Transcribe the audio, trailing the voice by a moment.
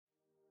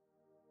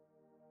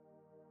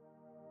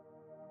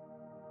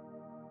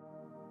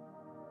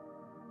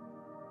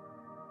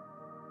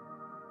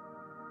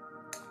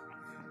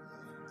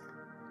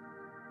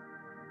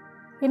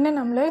ഇന്ന്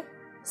നമ്മൾ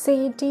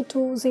CET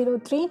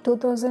 203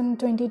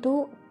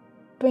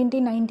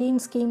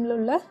 2022-2019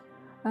 സ്കീമിലുള്ള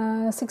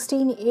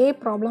 16A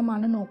problem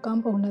ആണ് നോക്കാൻ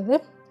പോകുന്നത്.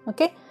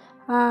 Okay,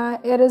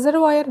 a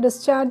reservoir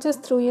discharges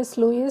through a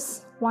sluice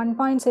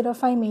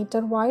 1.05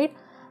 meter wide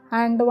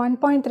and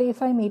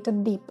 1.35 meter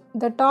deep.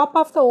 The top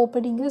of the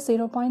opening is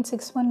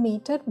 0.61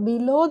 meter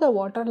below the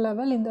water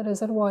level in the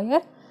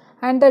reservoir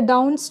and the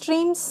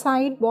downstream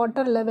side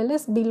water level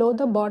is below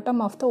the bottom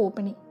of the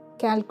opening.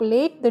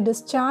 Calculate the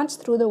discharge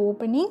through the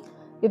opening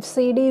if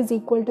CD is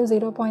equal to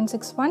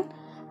 0.61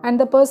 and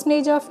the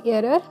percentage of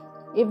error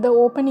if the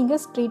opening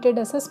is treated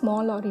as a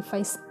small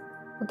orifice.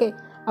 Okay,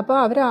 അപ്പോൾ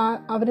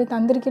അവർ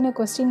തന്നിരിക്കുന്ന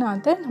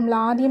ക്വസ്റ്റ്യനകത്ത് നമ്മൾ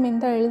ആദ്യം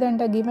എന്താ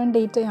എഴുതേണ്ട, given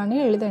ഡേറ്റയാണ്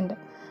എഴുതേണ്ടത്.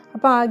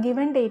 അപ്പോൾ ആ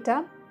given data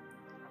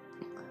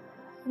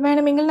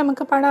വേണമെങ്കിൽ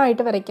നമുക്ക്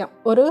പടമായിട്ട് വരയ്ക്കാം.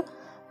 ഒരു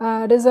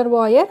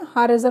റിസർവോയർ,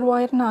 ആ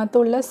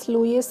റിസർവോയറിനകത്തുള്ള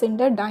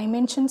സ്ലൂയിസിൻ്റെ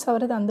ഡയമെൻഷൻസ്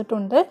അവർ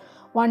തന്നിട്ടുണ്ട്.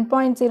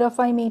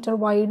 1.05 മീറ്റർ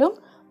വൈഡും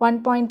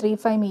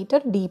 1.35 മീറ്റർ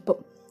ഡീപ്പും.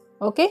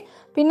 ഓക്കെ,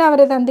 പിന്നെ അവർ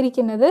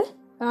തന്നിരിക്കുന്നത്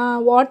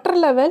വാട്ടർ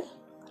ലെവൽ,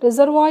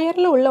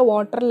 റിസർവോയറിലുള്ള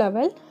വാട്ടർ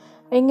ലെവൽ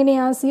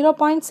എങ്ങനെയാണ്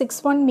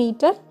 0.61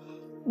 metre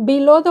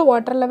below the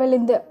water level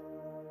in the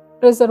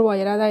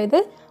reservoir. അതായത്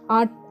ആ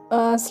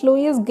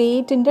സ്ലൂയിസ്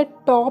ഗേറ്റിൻ്റെ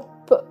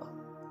ടോപ്പ്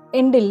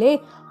എൻഡില്ലേ,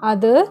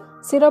 അത്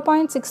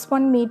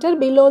 0.61 മീറ്റർ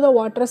ബിലോ ദ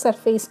വാട്ടർ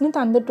സർഫേസിന്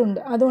തന്നിട്ടുണ്ട്.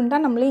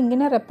 അതുകൊണ്ടാണ് നമ്മൾ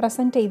ഇങ്ങനെ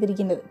റെപ്രസെൻറ്റ്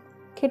ചെയ്തിരിക്കുന്നത്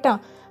കേട്ടോ.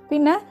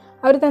 പിന്നെ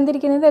അവർ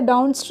തന്നിരിക്കുന്നത്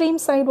down stream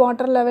side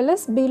water level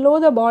is below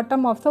the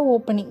bottom of the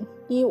opening.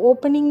 ഈ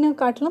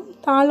ഓപ്പണിങ്ങിനെക്കാട്ടിലും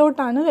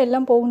താഴോട്ടാണ്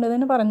വെള്ളം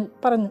പോകുന്നതെന്ന്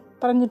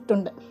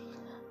പറഞ്ഞിട്ടുണ്ട്.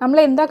 നമ്മൾ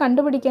എന്താ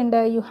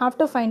കണ്ടുപിടിക്കേണ്ടത്? You have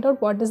to find out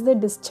what is the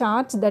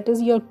discharge that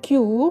is your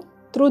Q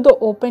through the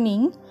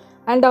opening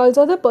and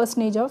also the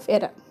percentage of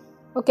error.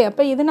 Okay,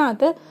 അപ്പോൾ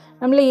ഇതിനകത്ത്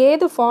നമ്മൾ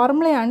ഏത്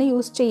ഫോർമുലയാണ്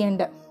യൂസ്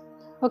ചെയ്യേണ്ടത്?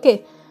 ഓക്കെ,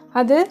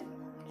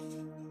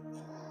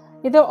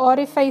 ഇത്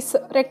ഓറിഫൈസ്,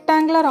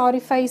 റെക്ടാങ്കുലർ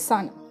ഓറിഫൈസ്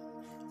ആണ്.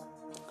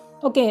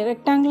 ഓക്കെ,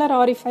 റെക്ടാങ്കുലർ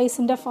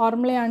ഓറിഫൈസിൻ്റെ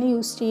ഫോർമുലയാണ്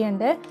യൂസ്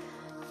ചെയ്യേണ്ടത്.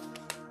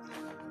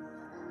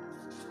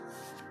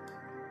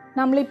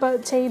 നമ്മളിപ്പോൾ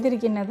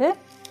ചെയ്തിരിക്കുന്നത്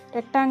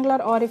റെക്ടാങ്കുലർ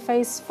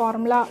ഓറിഫൈസ്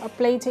ഫോർമുല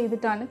അപ്ലൈ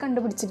ചെയ്തിട്ടാണ്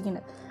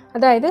കണ്ടുപിടിച്ചിരിക്കുന്നത്.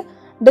 അതായത്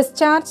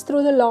discharge through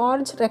the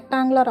large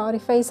rectangular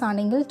orifice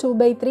ആണെങ്കിൽ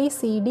 2/3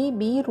 CD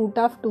B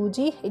 √2G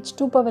H2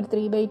 power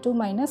 3/2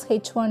 minus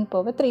H1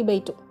 power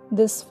 3/2.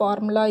 This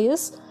formula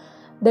is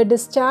the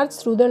discharge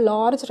through the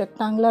large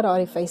rectangular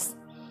orifice.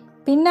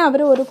 പിന്നെ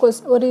അവർ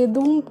ഒരു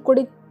ഇതും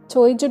കൂടി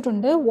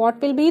ചോദിച്ചിട്ടുണ്ട്. What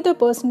will be the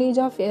percentage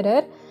of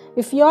error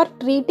if you are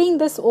treating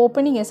this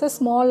opening as A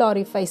small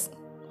orifice.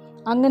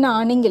 അങ്ങനെ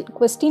ആണെങ്കിൽ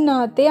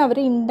ക്വസ്റ്റ്യനകത്തെ അവർ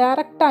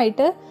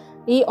ഇൻഡയറക്റ്റായിട്ട്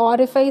ഈ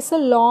orifice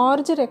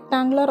large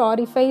rectangular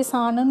orifice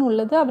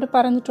ആണെന്നുള്ളത് അവർ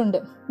പറഞ്ഞിട്ടുണ്ട്.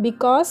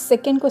 ബിക്കോസ്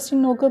സെക്കൻഡ് ക്വസ്റ്റ്യൻ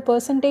നോക്ക്,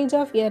 percentage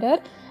of error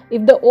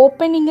if the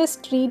opening is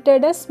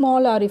treated A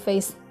small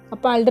orifice.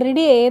 അപ്പോൾ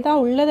already ഏതാ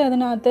ഉള്ളത്?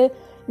 അതിനകത്ത്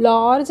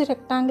ലാർജ്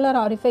റെക്ടാങ്കുലർ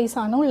ഓറിഫൈസ്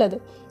ആണ് ഉള്ളത്.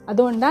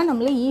 അതുകൊണ്ടാണ്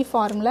നമ്മൾ ഈ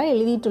ഫോർമുല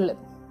എഴുതിയിട്ടുള്ളത്.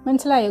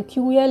 മനസ്സിലായോ?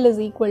 QL is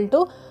equal to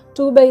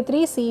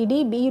 2/3 CD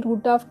B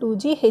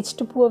 √2G H2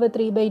 power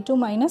 3/2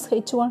 minus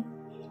H1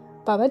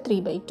 power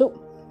 3/2.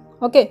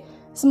 Okay,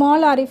 small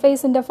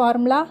orifice in the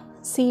formula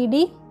CD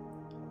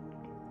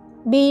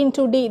B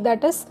into D,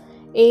 that is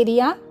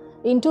area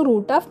into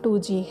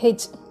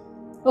 √2GH.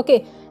 Okay,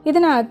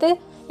 ഇതിനകത്ത്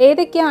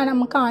ഏതൊക്കെയാണ്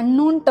നമുക്ക്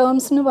അൺനോൺ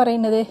ടേംസ് എന്ന്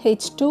പറയുന്നത്?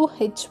 H2,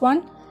 H1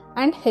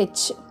 and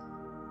H.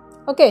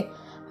 Okay,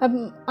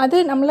 അത്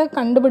നമ്മൾ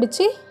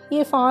കണ്ടുപിടിച്ച് ഈ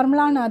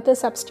ഫോർമുലനകത്ത്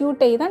substitute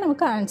ചെയ്താൽ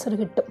നമുക്ക് ആൻസർ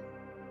കിട്ടും.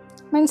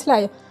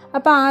 മനസ്സിലായോ?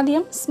 അപ്പോൾ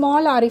ആദ്യം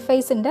സ്മോൾ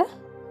ഓറിഫൈസിൻ്റെ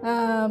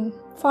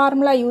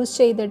ഫോർമുല യൂസ്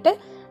ചെയ്തിട്ട്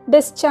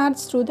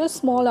discharge through the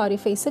small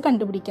orifice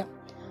കണ്ടുപിടിക്കാം.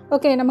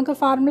 ഓക്കെ, നമുക്ക്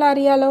ഫോർമുല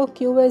അറിയാലോ.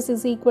 QS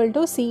is equal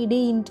to CD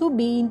into B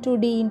into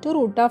D into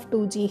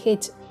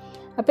 √2GH.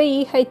 അപ്പോൾ ഈ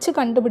H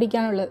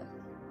കണ്ടുപിടിക്കാനുള്ളത്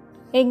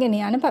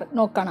എങ്ങനെയാണ്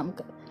നോക്കാം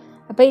നമുക്ക്.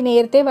 അപ്പോൾ ഈ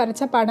നേരത്തെ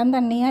വരച്ച പടം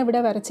തന്നെയാണ്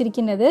ഇവിടെ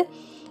വരച്ചിരിക്കുന്നത്.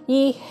 ഈ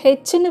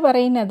H എന്ന്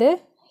പറയുന്നത്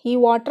ഈ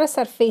വാട്ടർ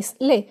സർഫേസ്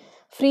അല്ലേ,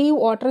 ഫ്രീ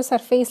വാട്ടർ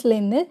സർഫേസിൽ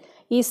നിന്ന്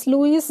ഈ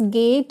സ്ലൂയിസ്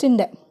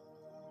ഗേറ്റിൻ്റെ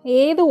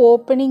ഏത്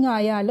ഓപ്പണിംഗ്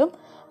ആയാലും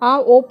ആ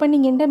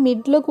ഓപ്പണിങ്ങിൻ്റെ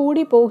മിഡിൽ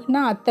കൂടി പോകുന്ന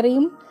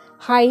അത്രയും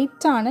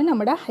ഹൈറ്റാണ്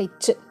നമ്മുടെ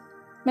H.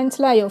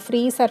 മനസ്സിലായോ?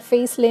 ഫ്രീ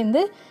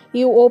സർഫേസിലേന്ന്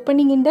ഈ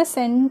ഓപ്പണിങ്ങിൻ്റെ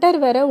സെൻറ്റർ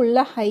വരെ ഉള്ള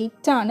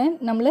ഹൈറ്റാണ്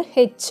നമ്മൾ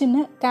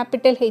Hന്,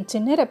 ക്യാപിറ്റൽ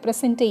Hന്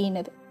റെപ്രസെൻറ്റ്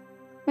ചെയ്യുന്നത്.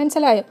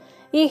 മനസ്സിലായോ?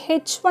 ഈ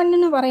H1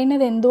 എന്ന്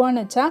പറയുന്നത്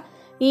എന്തുവാണെന്ന് വെച്ചാൽ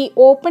ഈ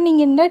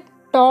ഓപ്പണിങ്ങിൻ്റെ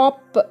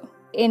ടോപ്പ്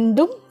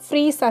എൻഡും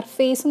ഫ്രീ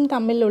സർഫേസും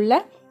തമ്മിലുള്ള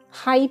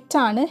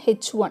ഹൈറ്റാണ്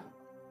H1.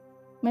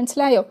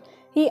 മനസ്സിലായോ?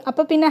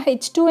 അപ്പോൾ പിന്നെ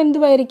H2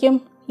 എന്തുമായിരിക്കും?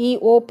 ഈ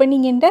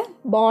ഓപ്പണിങ്ങിൻ്റെ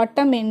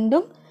ബോട്ടം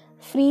എൻഡും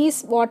ഫ്രീ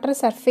വാട്ടർ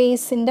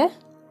സർഫേസിൻ്റെ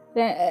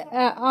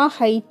ആ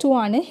ഹൈറ്റും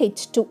ആണ്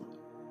H2.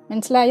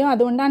 മനസ്സിലായോ?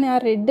 അതുകൊണ്ടാണ് ആ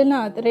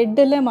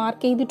റെഡിൽ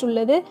മാർക്ക്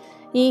ചെയ്തിട്ടുള്ളത്.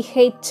 ഈ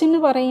H എന്ന്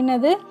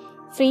പറയുന്നത്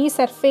ഫ്രീ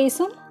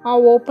സർഫേസും ആ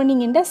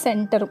ഓപ്പണിങ്ങിൻ്റെ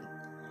സെൻറ്ററും.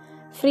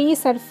 ഫ്രീ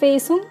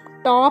സർഫേസും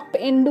ടോപ്പ്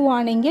എൻഡും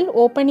ആണെങ്കിൽ,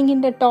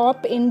 ഓപ്പണിങ്ങിൻ്റെ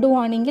ടോപ്പ് എൻഡും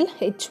ആണെങ്കിൽ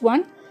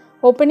H1,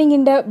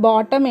 ഓപ്പണിങ്ങിൻ്റെ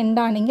ബോട്ടം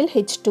എൻഡാണെങ്കിൽ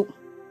H2.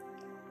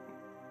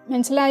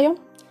 മനസ്സിലായോ?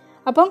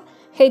 അപ്പം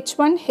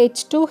H1,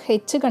 H2,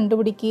 H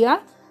കണ്ടുപിടിക്കുക,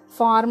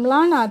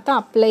 ഫോർമുലനകത്ത്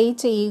അപ്ലൈ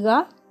ചെയ്യുക.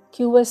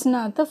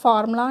 QSനകത്ത്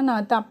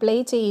ഫോർമുലനകത്ത് അപ്ലൈ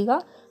ചെയ്യുക,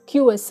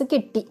 QS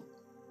കിട്ടി.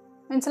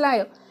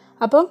 മനസ്സിലായോ?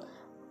 അപ്പം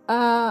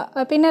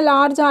പിന്നെ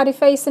large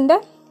ഓറിഫൈസിൻ്റെ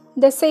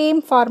the same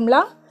formula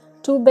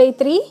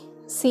 2/3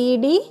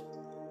 CD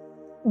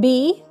B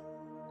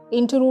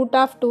into root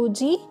of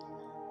 2G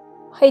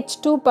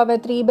H2 power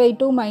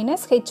 3/2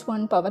 minus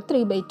H1 power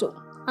 3/2.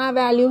 ആ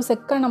വാല്യൂസ്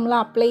ഒക്കെ നമ്മൾ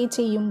അപ്ലൈ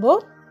ചെയ്യുമ്പോൾ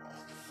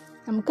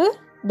നമുക്ക്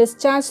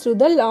discharge through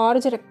the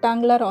large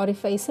rectangular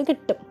orifice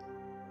കിട്ടും.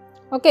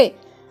 ഓക്കെ,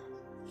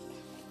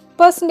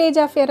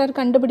 പെർസെൻറ്റേജ് ഓഫ് എറർ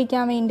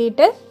കണ്ടുപിടിക്കാൻ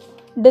വേണ്ടിയിട്ട്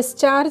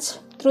discharge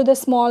through the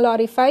small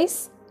orifice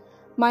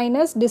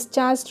minus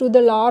discharge through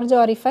the large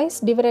orifice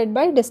divide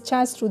by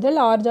discharge through the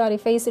large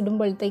orifice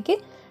ഇടുമ്പോഴത്തേക്ക്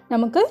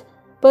നമുക്ക്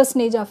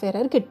percentage of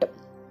error കിട്ടും.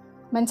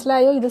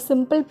 മനസ്സിലായോ? ഇത്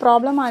simple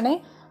പ്രോബ്ലമാണ്,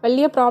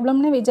 വലിയ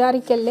പ്രോബ്ലംന്ന്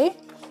വിചാരിക്കല്ലേ.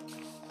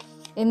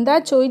 എന്താ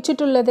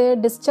ചോദിച്ചിട്ടുള്ളത്?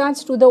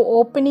 ഡിസ്ചാർജ് ത്രൂ ദ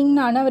ഓപ്പണിംഗ്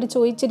എന്നാണ് അവർ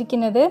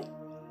ചോദിച്ചിരിക്കുന്നത്.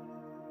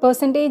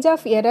 Percentage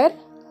of error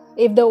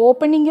if the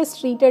opening is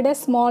treated A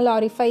small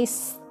orifice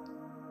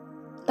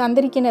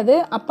തന്നിരിക്കുന്നത്.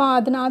 അപ്പോൾ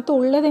അതിനകത്ത്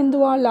ഉള്ളത്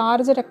എന്തുവാ?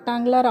 ലാർജ്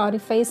റെക്ടാങ്കുലർ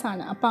ഓറിഫൈസ്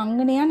ആണ്. അപ്പോൾ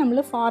അങ്ങനെയാണ് നമ്മൾ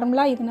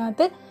ഫോർമുല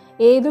ഇതിനകത്ത്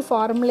ഏത്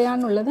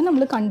ഫോർമുലയാണുള്ളത്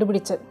നമ്മൾ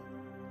കണ്ടുപിടിച്ചത്.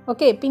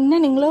 ഓക്കെ, പിന്നെ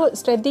നിങ്ങൾ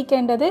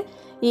ശ്രദ്ധിക്കേണ്ടത്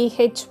ഈ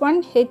H1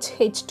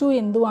 H2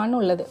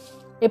 എന്തുവാണുള്ളത്.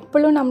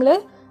 എപ്പോഴും നമ്മൾ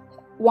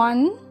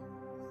 1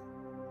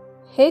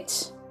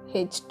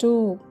 H2.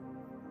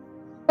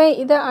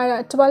 ഇത്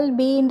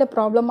 12Bൻ്റെ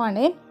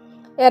പ്രോബ്ലമാണ്.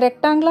 A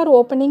rectangular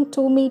opening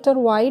 2 meter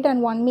wide and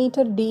 1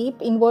 meter deep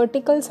in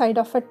vertical side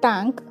of a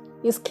tank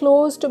is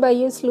closed by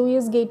a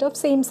sluice gate of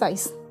same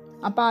size.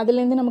 അപ്പോൾ അതിൽ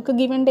നിന്ന് നമുക്ക്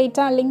ഗിവൻ ഡേറ്റ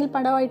അല്ലെങ്കിൽ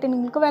പടമായിട്ട്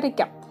നിങ്ങൾക്ക്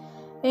വരയ്ക്കാം.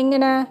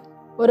 എങ്ങനെ?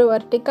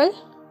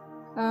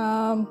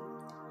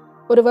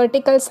 ഒരു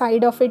vertical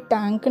side of A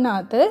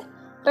ടാങ്കിനകത്ത്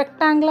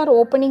rectangular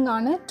opening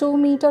ആണ്. 2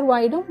 meter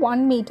വൈഡും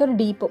 1 meter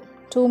ഡീപ്പും.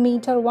 2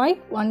 meter wide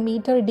 1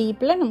 meter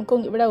ഡീപ്പിൽ നമുക്ക്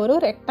ഇവിടെ ഒരു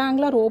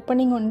റെക്ടാങ്കുലർ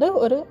ഓപ്പണിംഗ് ഉണ്ട്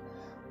ഒരു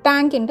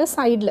ടാങ്കിൻ്റെ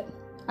സൈഡിൽ.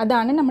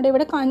 അതാണ് നമ്മുടെ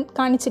ഇവിടെ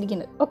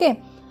കാണിച്ചിരിക്കുന്നത്. Okay,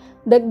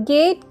 the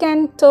gate can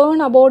turn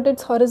about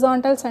it's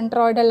horizontal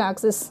centroidal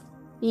axis.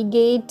 ഈ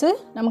ഗേറ്റ്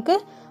നമുക്ക്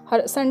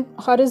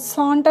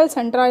ഹൊറിസോണ്ടൽ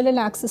സെൻട്രോയിഡൽ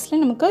ആക്സിസിൽ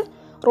നമുക്ക്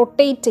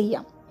റൊട്ടേറ്റ്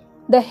ചെയ്യാം.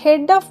 The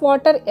head of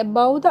water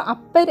above the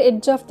upper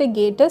edge of the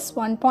gate is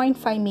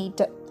 1.5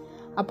 meter.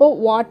 അപ്പോൾ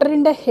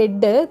വാട്ടറിൻ്റെ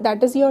head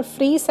that is your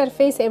free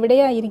surface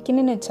എവിടെയാണ്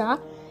ഇരിക്കുന്നതെന്ന് വെച്ചാൽ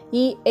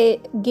ഈ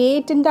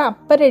ഗേറ്റിൻ്റെ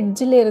അപ്പർ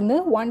എഡ്ജിലിരുന്ന്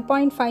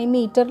 1.5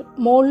 meter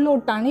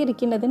മുകളിലോട്ടാണ്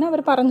ഇരിക്കുന്നതെന്ന്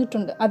അവർ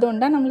പറഞ്ഞിട്ടുണ്ട്.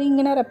 അതുകൊണ്ടാണ് നമ്മൾ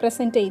ഇങ്ങനെ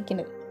represent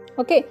ചെയ്യിക്കുന്നത്.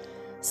 Okay,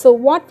 so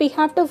what we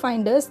have to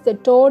find is the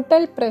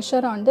total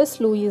pressure on the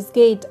sluice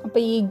gate.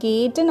 അപ്പോൾ ഈ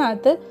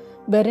ഗേറ്റിനകത്ത്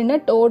വരുന്ന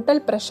ടോട്ടൽ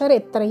പ്രഷർ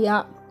എത്രയാ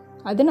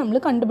അത് നമ്മൾ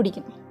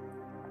കണ്ടുപിടിക്കണം.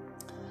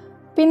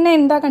 പിന്നെ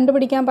എന്താ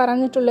കണ്ടുപിടിക്കാൻ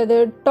പറഞ്ഞിട്ടുള്ളത്?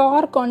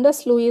 Torque on the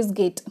sluice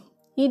gate.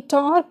 ഈ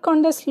torque on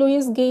the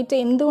sluice gate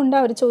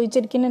എന്തുകൊണ്ടാണ് അവർ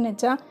ചോദിച്ചിരിക്കുന്നതെന്ന്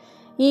വെച്ചാൽ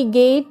ഈ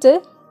ഗേറ്റ്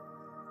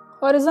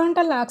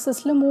ഹൊറിസോണ്ടൽ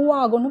ആക്സിസിൽ മൂവ്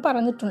ആകുമെന്ന്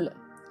പറഞ്ഞിട്ടുള്ളൂ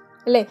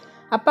അല്ലേ.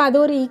 അപ്പോൾ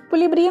അതൊരു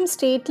ഈക്വിലിബ്രിയം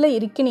സ്റ്റേറ്റിൽ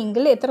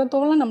ഇരിക്കണമെങ്കിൽ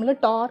എത്രത്തോളം നമ്മൾ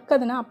ടോർക്ക്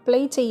അതിനെ അപ്ലൈ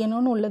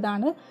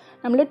ചെയ്യണമെന്നുള്ളതാണ്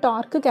നമ്മൾ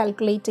ടോർക്ക്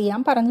കാൽക്കുലേറ്റ്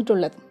ചെയ്യാൻ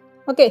പറഞ്ഞിട്ടുള്ളത്.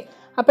 ഓക്കെ,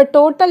 അപ്പോൾ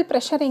ടോട്ടൽ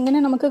പ്രഷർ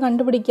എങ്ങനെ നമുക്ക്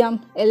കണ്ടുപിടിക്കാം?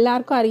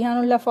 എല്ലാവർക്കും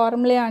അറിയാനുള്ള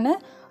ഫോർമുലയാണ്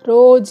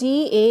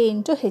ρg(a)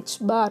 × h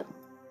bar.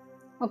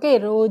 Okay,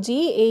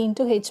 ρg(a)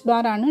 × h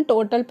bar ആണ്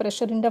ടോട്ടൽ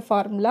പ്രഷറിൻ്റെ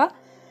ഫോർമുല.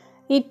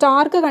 ഈ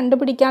ടോർക്ക്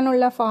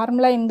കണ്ടുപിടിക്കാനുള്ള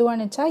ഫോർമുല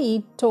എന്തുവാണെന്ന് വെച്ചാൽ ഈ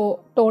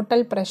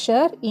total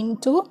pressure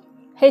into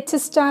H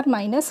star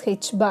minus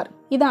H bar.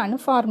 ഇതാണ്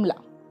ഫോർമുല.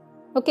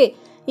 ഓക്കെ,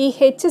 ഈ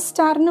H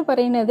star എന്ന്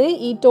പറയുന്നത്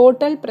ഈ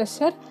ടോട്ടൽ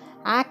പ്രഷർ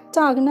ആക്ട്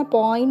ആകുന്ന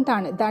പോയിൻ്റ്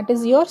ആണ്. That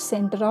is your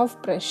centre of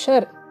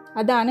pressure.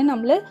 അതാണ്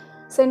നമ്മൾ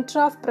സെൻറ്റർ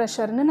ഓഫ്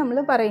പ്രഷറിന് നമ്മൾ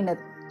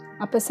പറയുന്നത്.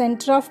 അപ്പോൾ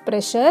centre of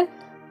pressure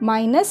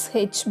minus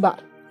H bar.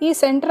 ഈ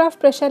സെൻറ്റർ ഓഫ്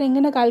പ്രഷർ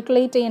എങ്ങനെ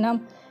കാൽക്കുലേറ്റ് ചെയ്യണം?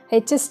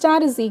 H star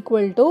is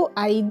equal to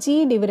IG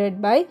divided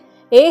by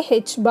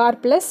AH bar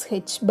plus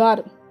H bar.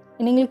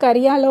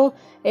 നിങ്ങൾക്കറിയാലോ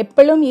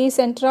എപ്പോഴും ഈ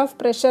സെൻറ്റർ ഓഫ്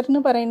പ്രഷർ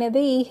എന്ന് പറയുന്നത്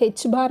ഈ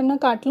H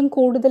ബാറിനെക്കാട്ടിലും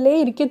കൂടുതലേ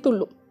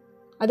ഇരിക്കത്തുള്ളൂ.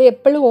 അത്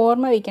എപ്പോഴും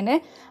ഓർമ്മ വയ്ക്കണേ.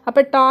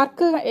 അപ്പോൾ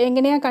ടോർക്ക്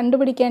എങ്ങനെയാണ്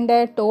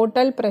കണ്ടുപിടിക്കേണ്ടത്?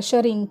 Total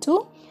pressure into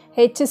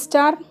H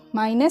star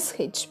minus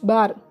H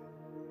bar.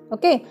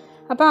 Okay,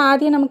 അപ്പോൾ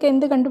ആദ്യം നമുക്ക്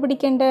എന്ത്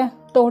കണ്ടുപിടിക്കേണ്ടത്?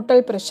 ടോട്ടൽ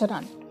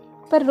പ്രഷറാണ്.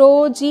 അപ്പോൾ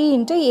ρg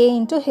 × a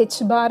 × h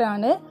bar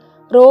ആണ്.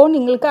 റോ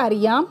നിങ്ങൾക്ക്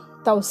അറിയാം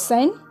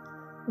 1000,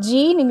 g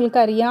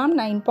നിങ്ങൾക്കറിയാം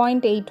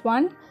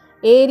 9.81.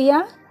 ഏരിയ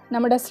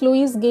നമ്മുടെ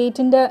സ്ലൂയിസ്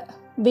ഗേറ്റിൻ്റെ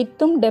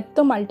വിത്തും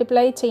ഡെപ്തും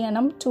മൾട്ടിപ്ലൈ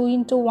ചെയ്യണം 2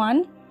 × 1.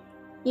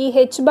 ഈ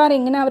H bar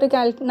എങ്ങനെ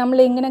നമ്മൾ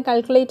എങ്ങനെ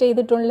കാൽക്കുലേറ്റ്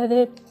ചെയ്തിട്ടുള്ളത്?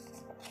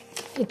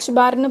 H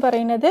bar എന്ന്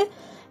പറയുന്നത്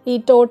ഈ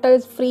ടോട്ടൽ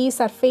ഫ്രീ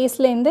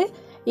സർഫേസിലേന്ത്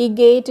ഈ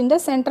ഗേറ്റിൻ്റെ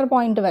സെൻറ്റർ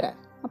പോയിൻ്റ് വരെ.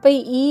 അപ്പോൾ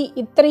ഈ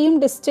ഇത്രയും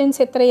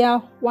ഡിസ്റ്റൻസ് എത്രയാ?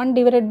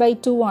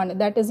 1/2 ആണ്.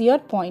 That is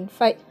your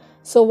 0.5.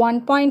 സോ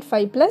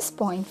 1.5 +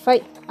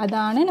 0.5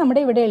 അതാണ്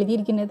നമ്മുടെ ഇവിടെ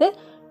എഴുതിയിരിക്കുന്നത്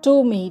 2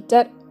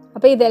 meter.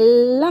 അപ്പോൾ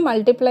ഇതെല്ലാം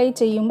മൾട്ടിപ്ലൈ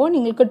ചെയ്യുമ്പോൾ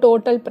നിങ്ങൾക്ക്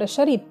ടോട്ടൽ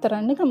പ്രഷർ ഇത്ര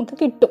നമുക്ക്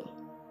കിട്ടും.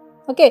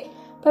 ഓക്കെ,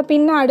 അപ്പോൾ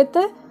പിന്നെ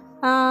അടുത്ത്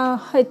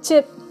H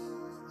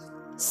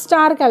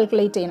star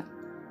കാൽക്കുലേറ്റ് ചെയ്യണം.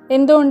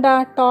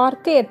 എന്തുകൊണ്ടാണ്?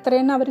 ടോർക്ക്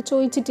എത്രയെന്ന് അവർ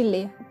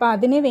ചോദിച്ചിട്ടില്ലേ. അപ്പോൾ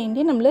അതിന്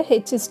വേണ്ടി നമ്മൾ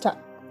H star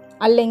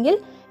അല്ലെങ്കിൽ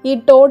ഈ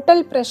ടോട്ടൽ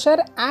പ്രഷർ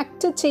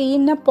ആക്ട്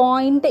ചെയ്യുന്ന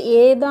പോയിന്റ്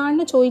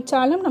ഏതാണെന്ന്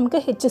ചോദിച്ചാലും നമുക്ക്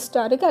H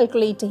സ്റ്റാർ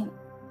കാൽക്കുലേറ്റ് ചെയ്യണം.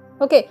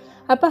 ഓക്കെ,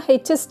 അപ്പോൾ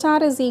H star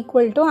is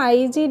equal to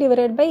IG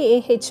divided by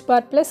AH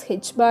bar plus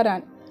H bar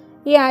ആണ്.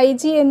 ഈ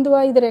IG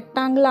എന്തുവാ, ഇത്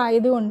റെക്ടാങ്കിൾ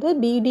ആയതുകൊണ്ട്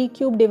BD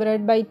ക്യൂബ്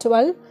ഡിവൈഡഡ് ബൈ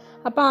 12.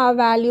 അപ്പോൾ ആ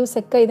വാല്യൂസ്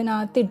ഒക്കെ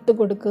ഇതിനകത്ത് ഇട്ട്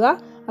കൊടുക്കുക.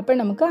 അപ്പോൾ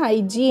നമുക്ക്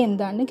IG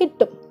എന്താണെന്ന്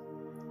കിട്ടും.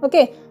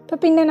 ഓക്കെ, അപ്പോൾ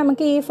പിന്നെ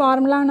നമുക്ക് ഈ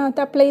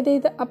ഫോർമുലനകത്ത്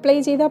അപ്ലൈ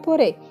ചെയ്താൽ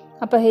പോരെ.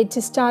 അപ്പോൾ H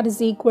star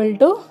is equal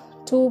to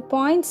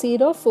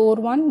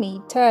 2.041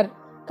 metre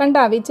കണ്ട,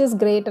 which is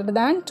greater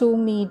than 2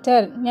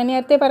 metre. ഞാൻ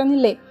നേരത്തെ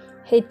പറഞ്ഞില്ലേ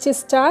H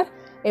സ്റ്റാർ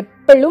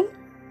എപ്പോഴും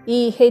ഈ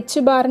H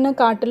ബാറിനെ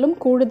കാട്ടിലും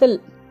കൂടുതൽ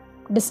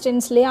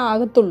ഡിസ്റ്റൻസിലേ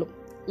ആകത്തുള്ളൂ,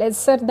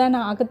 ലെസ്സർ ദാൻ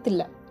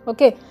ആകത്തില്ല.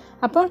 ഓക്കെ,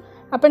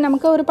 അപ്പോൾ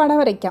നമുക്ക് ഒരു പടം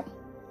വരയ്ക്കാം.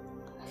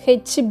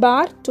 H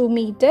bar 2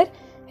 metre,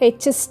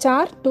 H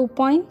star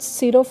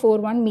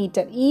 2.041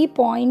 metre. ഈ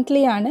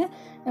പോയിന്റിലെയാണ്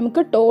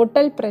നമുക്ക്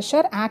ടോട്ടൽ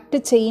പ്രഷർ ആക്ട്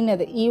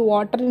ചെയ്യുന്നത്. ഈ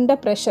വാട്ടറിൻ്റെ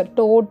pressure,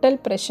 total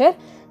pressure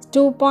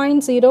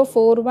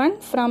 2.041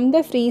 from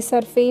the free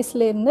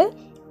സർഫേസിലിരുന്ന്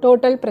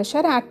total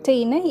pressure act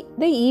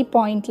ചെയ്യുന്നത് ഈ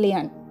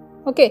പോയിന്റിലെയാണ്.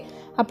 ഓക്കെ,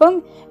 അപ്പം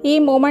ഈ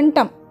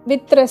momentum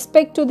with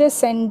respect to the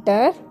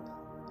centre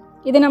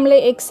ഇത് നമ്മൾ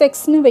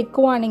എക്സ്ന്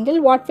വെക്കുവാണെങ്കിൽ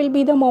what will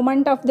be the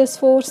moment of this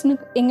ഫോഴ്സിന്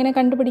എങ്ങനെ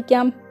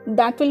കണ്ടുപിടിക്കാം?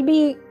 That will be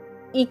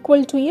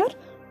equal to your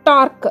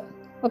torque.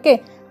 Okay,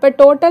 അപ്പോൾ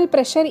ടോട്ടൽ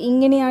പ്രഷർ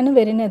ഇങ്ങനെയാണ്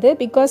വരുന്നത്.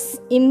 Because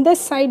in the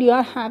side you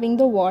are having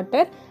the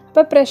water.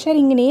 അപ്പോൾ pressure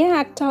ഇങ്ങനെയേ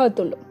act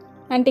ആകത്തുള്ളൂ,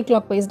 anti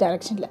clock vice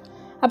ഡയറക്ഷനിൽ.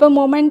 അപ്പോൾ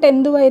moment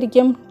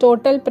എന്തുമായിരിക്കും?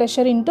 Total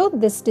pressure into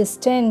this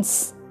distance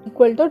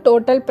equal to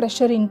total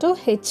pressure into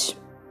H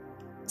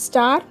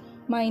star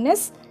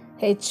minus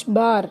H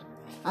bar.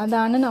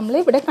 അതാണ് നമ്മൾ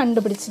ഇവിടെ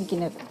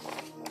കണ്ടുപിടിച്ചിരിക്കുന്നത്.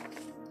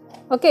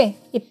 Okay,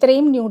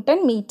 ഇത്രയും newton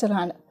metre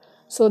ആണ്.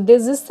 So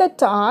this is the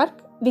torque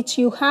which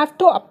you have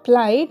to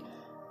applied.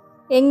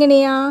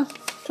 എങ്ങനെയാ?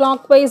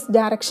 Clock vice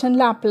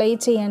ഡയറക്ഷനിൽ apply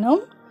ചെയ്യണം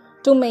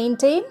to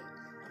maintain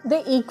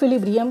the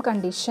equilibrium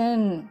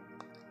condition.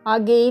 ആ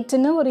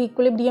ഗേറ്റിന് ഒരു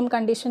ഈക്വിലിബ്രിയം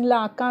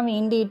കണ്ടീഷനിലാക്കാൻ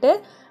വേണ്ടിയിട്ട്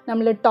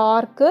നമ്മൾ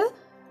ടോർക്ക്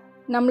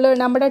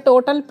നമ്മുടെ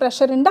ടോട്ടൽ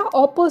പ്രഷറിൻ്റെ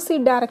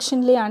ഓപ്പോസിറ്റ്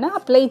ഡയറക്ഷനിലാണ്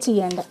അപ്ലൈ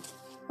ചെയ്യേണ്ടത്.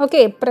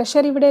 ഓക്കെ,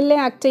 പ്രഷർ ഇവിടെയല്ലേ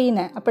ആക്ട്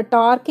ചെയ്യുന്നത്, അപ്പോൾ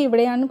ടോർക്ക്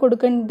ഇവിടെയാണ്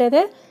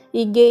കൊടുക്കേണ്ടത്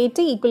ഈ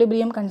ഗേറ്റ്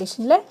ഈക്വിലിബ്രിയം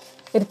കണ്ടീഷനിൽ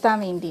ഇരുത്താൻ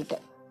വേണ്ടിയിട്ട്.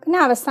 പിന്നെ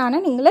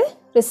അവസാനം നിങ്ങൾ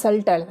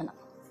റിസൾട്ട് എഴുതണം.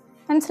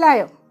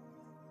 മനസ്സിലായോ?